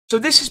So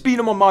this has been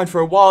on my mind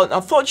for a while, and I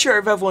thought I'd share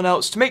it with everyone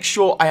else to make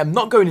sure I am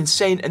not going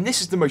insane, and this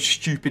is the most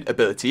stupid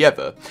ability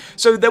ever.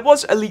 So there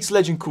was a League's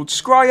legend called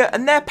Scryer,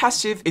 and their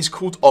passive is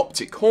called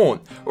Optic Horn,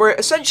 where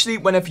essentially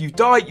whenever you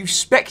die, you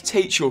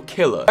spectate your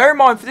killer. Bear in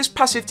mind, for this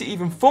passive to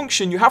even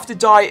function, you have to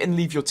die and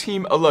leave your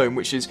team alone,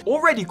 which is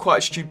already quite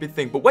a stupid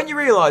thing, but when you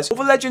realise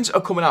other legends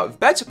are coming out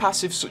with better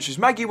passives, such as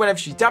Maggie, whenever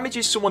she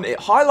damages someone, it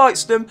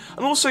highlights them,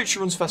 and also she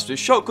runs faster with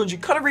shotguns, you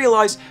kind of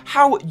realise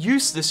how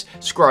useless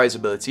Scryer's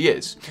ability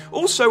is.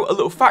 Also, a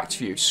little fact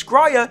for you,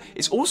 Scryer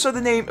is also the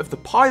name of the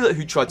pilot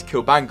who tried to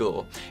kill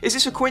Bangalore. Is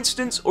this a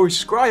coincidence, or is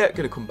Scryer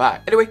going to come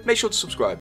back? Anyway, make sure to subscribe.